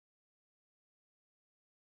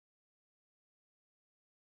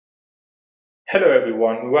Hello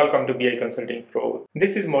everyone, welcome to BI Consulting Pro.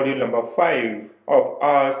 This is module number 5 of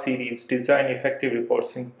our series Design Effective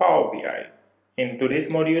Reports in Power BI. In today's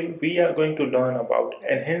module, we are going to learn about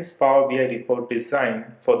enhanced Power BI report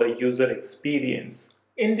design for the user experience.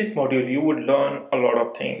 In this module, you would learn a lot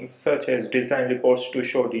of things such as design reports to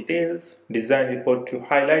show details, design report to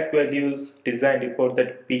highlight values, design report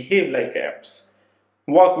that behave like apps,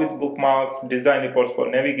 work with bookmarks, design reports for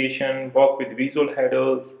navigation, work with visual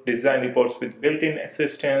headers, design reports with built-in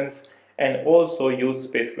assistance, and also use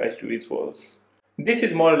specialized visuals. This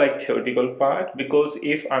is more like theoretical part because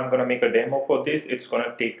if I'm gonna make a demo for this, it's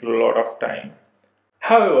gonna take a lot of time.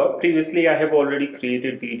 However, previously I have already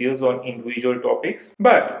created videos on individual topics,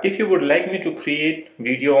 but if you would like me to create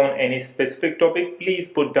video on any specific topic, please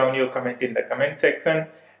put down your comment in the comment section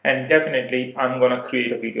and definitely I'm gonna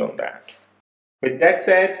create a video on that. With that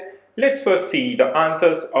said, let's first see the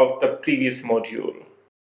answers of the previous module.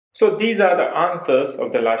 So these are the answers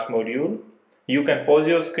of the last module. You can pause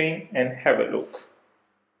your screen and have a look.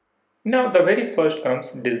 Now the very first comes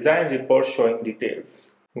design report showing details.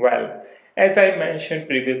 Well, as I mentioned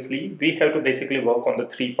previously, we have to basically work on the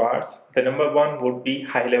three parts. The number one would be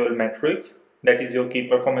high level metrics, that is your key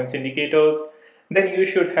performance indicators. Then you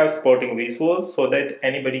should have supporting visuals so that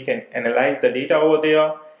anybody can analyze the data over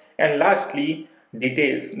there. And lastly,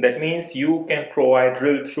 details. That means you can provide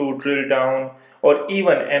drill through, drill down, or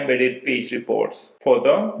even embedded page reports for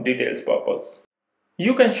the details purpose.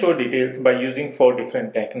 You can show details by using 4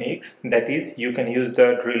 different techniques. That is, you can use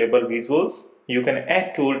the drillable visuals. You can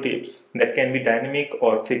add tooltips that can be dynamic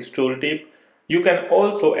or fixed tooltip. You can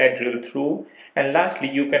also add drill through. And lastly,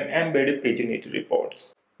 you can embed paginated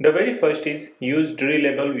reports. The very first is use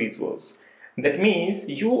drillable visuals. That means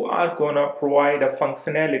you are gonna provide a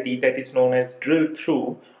functionality that is known as drill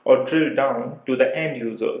through or drill down to the end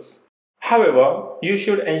users. However, you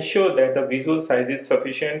should ensure that the visual size is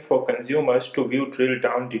sufficient for consumers to view drill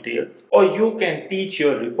down details, or you can teach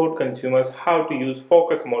your report consumers how to use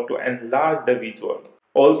focus mode to enlarge the visual.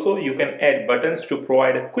 Also, you can add buttons to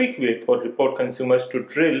provide a quick way for report consumers to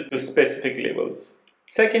drill to specific levels.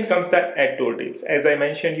 Second comes the add tooltips. As I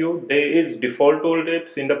mentioned you, there is default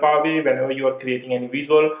tooltips in the Power BI whenever you are creating any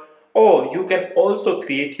visual, or you can also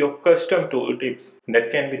create your custom tooltips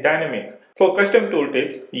that can be dynamic. For custom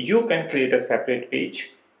tooltips, you can create a separate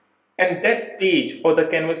page, and that page or the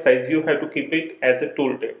canvas size you have to keep it as a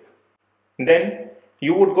tooltip. Then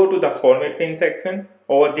you would go to the format pane section.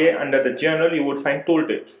 Over there under the journal you would find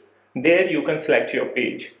tooltips. There you can select your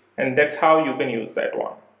page, and that's how you can use that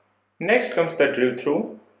one. Next comes the drill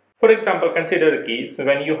through. For example, consider a case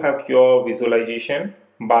when you have your visualization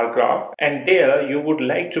bar graph and there you would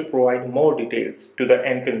like to provide more details to the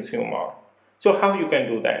end consumer. So how you can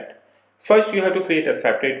do that? First you have to create a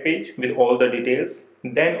separate page with all the details.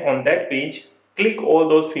 Then on that page, click all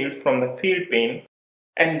those fields from the field pane,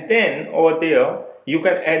 and then over there you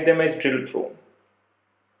can add them as drill through.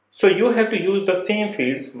 So you have to use the same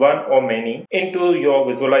fields, one or many, into your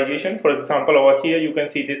visualization. For example, over here you can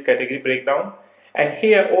see this category breakdown, and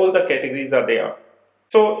here all the categories are there.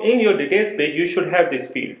 So in your details page you should have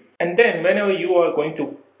this field, and then whenever you are going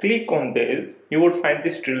to click on this, you would find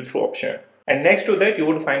this drill through option, and next to that you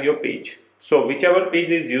would find your page. So whichever page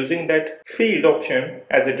is using that field option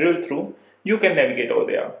as a drill through, you can navigate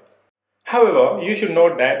over there. However, you should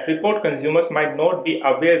note that report consumers might not be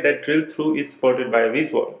aware that drill through is supported by a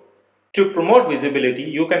visual. To promote visibility,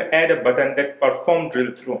 you can add a button that performs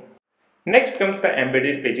drill through. Next comes the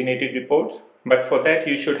embedded paginated reports, but for that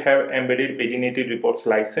you should have embedded paginated reports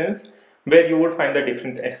license, where you will find the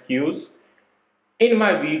different SKUs. In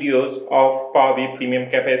my videos of Power BI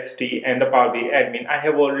Premium Capacity and the Power BI Admin, I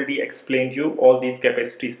have already explained you all these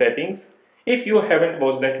capacity settings. If you haven't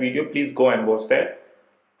watched that video, please go and watch that.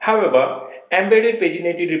 However, embedded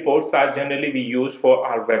paginated reports are generally we use for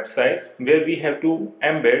our websites where we have to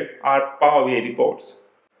embed our Power BI reports.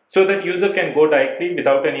 So that user can go directly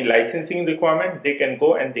without any licensing requirement, they can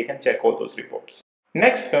go and they can check all those reports.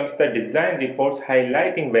 Next comes the design reports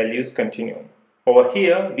highlighting values continuum. Over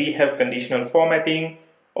here we have conditional formatting,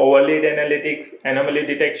 overlaid analytics, anomaly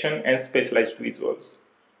detection, and specialized visuals.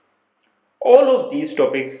 All of these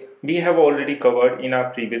topics we have already covered in our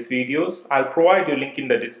previous videos. I'll provide you a link in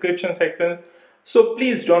the description sections, so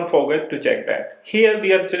please don't forget to check that. Here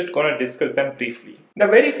we are just gonna discuss them briefly. The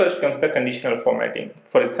very first comes the conditional formatting.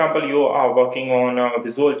 For example, you are working on a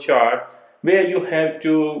visual chart where you have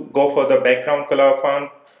to go for the background color,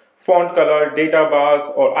 font color, data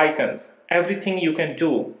bars or icons. Everything you can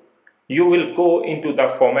do. You will go into the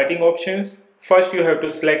formatting options. First you have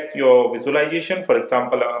to select your visualization, for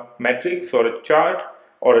example a matrix or a chart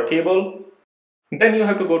or a table. Then you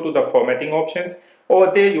have to go to the formatting options.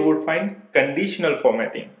 Over there you would find conditional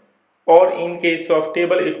formatting, or in case of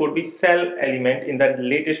table it would be cell element in the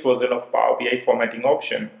latest version of Power BI formatting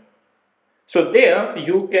option. So there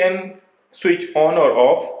you can switch on or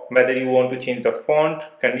off whether you want to change the font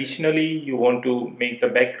conditionally, you want to make the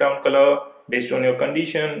background color based on your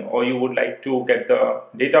condition, or you would like to get the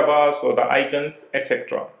data bars or the icons,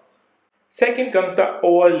 etc. Second comes the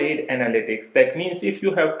overlaid analytics. That means if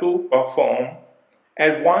you have to perform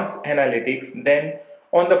advanced analytics, then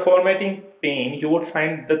on the formatting pane you would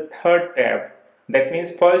find the third tab. That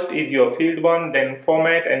means first is your field one, then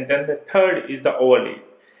format, and then the third is the overlay.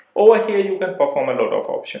 Over here you can perform a lot of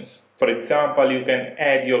options. For example, you can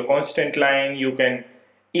add your constant line, you can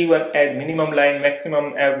even add minimum line,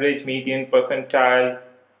 maximum, average, median, percentile,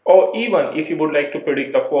 or even if you would like to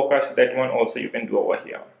predict the forecast, that one also you can do over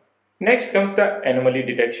here. Next comes the anomaly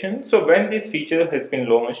detection. So when this feature has been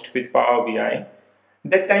launched with Power BI,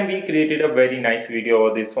 that time we created a very nice video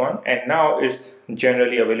of this one, and now it's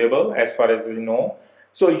generally available as far as we know.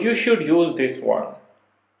 So you should use this one.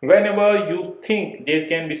 Whenever you think there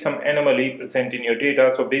can be some anomaly present in your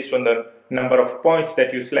data, so based on the number of points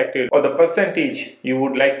that you selected or the percentage you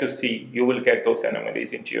would like to see, you will get those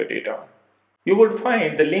anomalies into your data. You would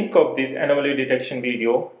find the link of this anomaly detection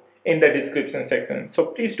video in the description section, so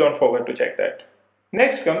please don't forget to check that.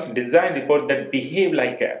 Next comes design report that behave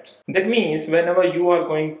like apps. That means whenever you are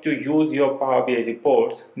going to use your Power BI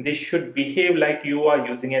reports, they should behave like you are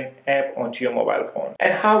using an app onto your mobile phone.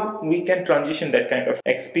 And how we can transition that kind of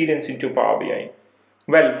experience into Power BI?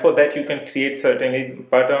 Well, for that you can create certain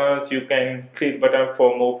buttons. You can create button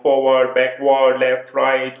for move forward, backward, left,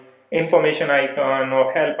 right, information icon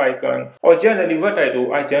or help icon. Or generally what I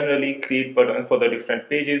do, I generally create buttons for the different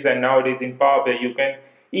pages, and nowadays in Power BI you can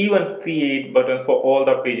even create buttons for all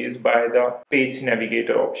the pages by the page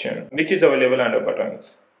navigator option, which is available under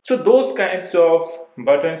buttons. So those kinds of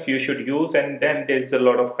buttons you should use, and then there is a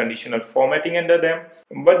lot of conditional formatting under them.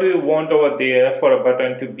 What do you want over there for a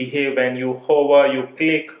button to behave when you hover, you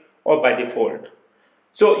click, or by default?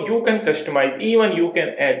 So you can customize, even you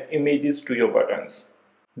can add images to your buttons.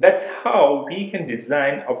 That's how we can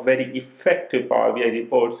design a very effective Power BI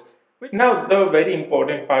reports. Now the very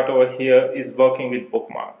important part over here is working with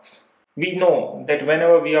bookmarks. We know that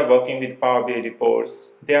whenever we are working with Power BI reports,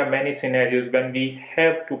 there are many scenarios when we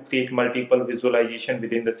have to create multiple visualization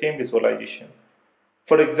within the same visualization.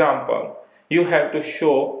 For example, you have to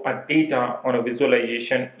show a data on a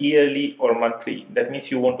visualization yearly or monthly. That means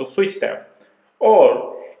you want to switch them.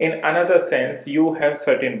 Or in another sense, you have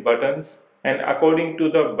certain buttons, and according to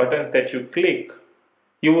the buttons that you click,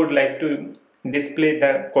 you would like to display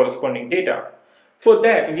the corresponding data. For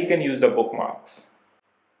that, we can use the bookmarks.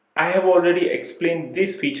 I have already explained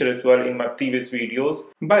this feature as well in my previous videos,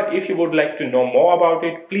 but if you would like to know more about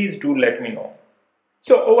it, please do let me know.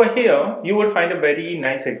 So over here, you would find a very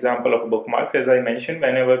nice example of bookmarks. As I mentioned,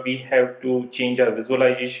 whenever we have to change our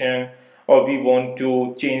visualization or we want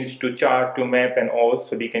to change to chart to map and all,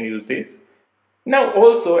 so we can use this. Now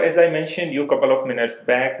also, as I mentioned you a couple of minutes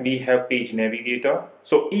back, we have page navigator.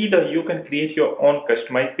 So either you can create your own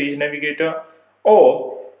customized page navigator,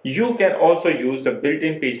 or you can also use the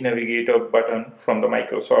built-in page navigator button from the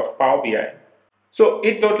Microsoft Power BI. So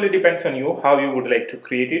it totally depends on you how you would like to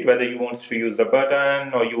create it, whether you want to use the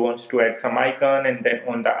button or you want to add some icon, and then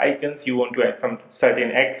on the icons you want to add some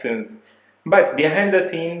certain actions. But behind the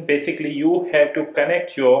scene, basically you have to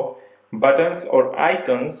connect your buttons or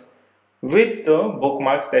icons with the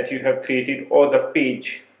bookmarks that you have created or the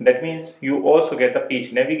page. That means you also get the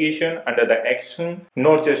page navigation under the action,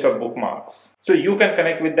 not just the bookmarks. So you can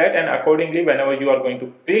connect with that, and accordingly whenever you are going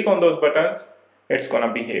to click on those buttons, it's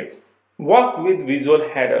gonna behave. Work with visual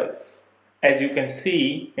headers. As you can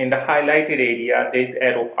see in the highlighted area, there is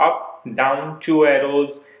arrow up, down, 2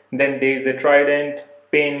 arrows, then there is a trident,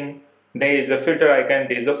 pin, there is a filter icon,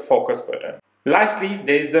 there is a focus button. Lastly,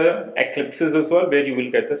 there is a ellipses as well, where you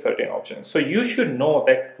will get the certain options. So you should know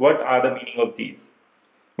that what are the meaning of these.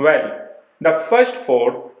 Well, the first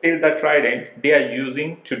 4 till the trident, they are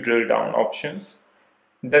using to drill down options.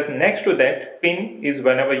 The next to that, pin is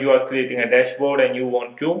whenever you are creating a dashboard and you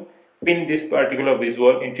want to pin this particular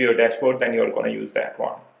visual into your dashboard, then you are going to use that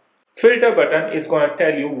one. Filter button is going to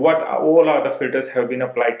tell you what all other filters have been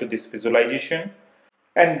applied to this visualization.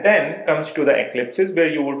 And then comes to the ellipses, where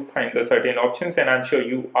you would find the certain options, and I'm sure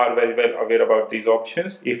you are very well aware about these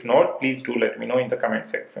options. If not, please do let me know in the comment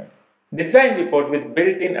section. Design report with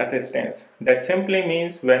built-in assistance. That simply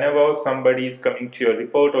means whenever somebody is coming to your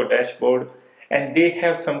report or dashboard and they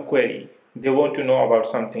have some query, they want to know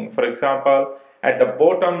about something. For example, at the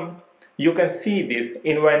bottom you can see this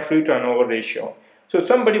inventory turnover ratio. So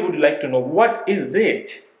somebody would like to know what is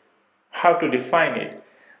it, how to define it.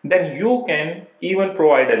 Then you can even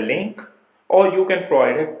provide a link or you can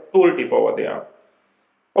provide a tooltip over there.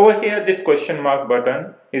 Over here, this question mark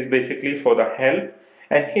button is basically for the help,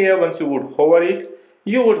 and here once you would hover it,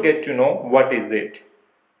 you would get to know what is it.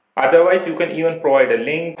 Otherwise, you can even provide a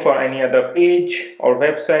link for any other page or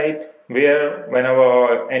website where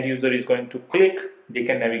whenever end user is going to click, they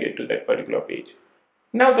can navigate to that particular page.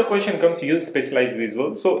 Now the question comes, use specialized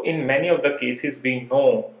visuals. So in many of the cases, we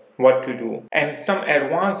know what to do, and some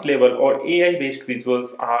advanced level or AI based visuals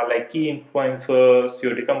are like key influencers,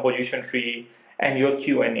 your decomposition tree, and your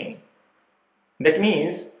Q&A. That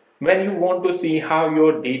means when you want to see how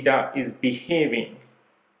your data is behaving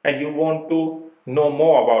and you want to know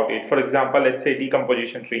more about it, for example, let's say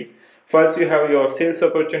decomposition tree. First you have your sales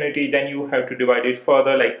opportunity, then you have to divide it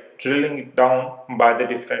further, like drilling it down by the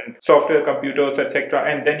different software, computers, etc.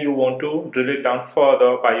 And then you want to drill it down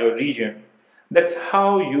further by your region. That's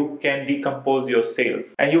how you can decompose your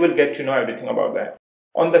sales, and you will get to know everything about that.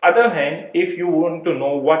 On the other hand, if you want to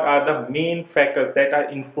know what are the main factors that are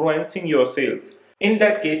influencing your sales, in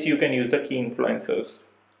that case you can use the key influencers.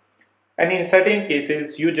 And in certain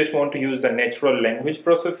cases, you just want to use the natural language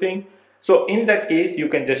processing. So in that case, you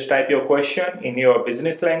can just type your question in your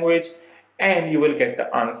business language and you will get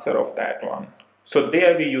the answer of that one. So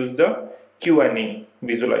there we use the Q&A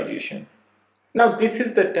visualization. Now this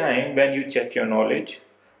is the time when you check your knowledge.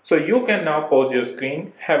 So you can now pause your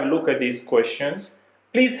screen, have a look at these questions.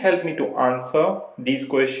 Please help me to answer these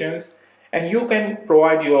questions, and you can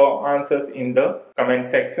provide your answers in the comment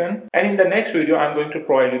section. And in the next video, I'm going to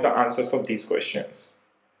provide you the answers of these questions.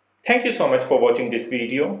 Thank you so much for watching this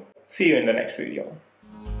video. See you in the next video.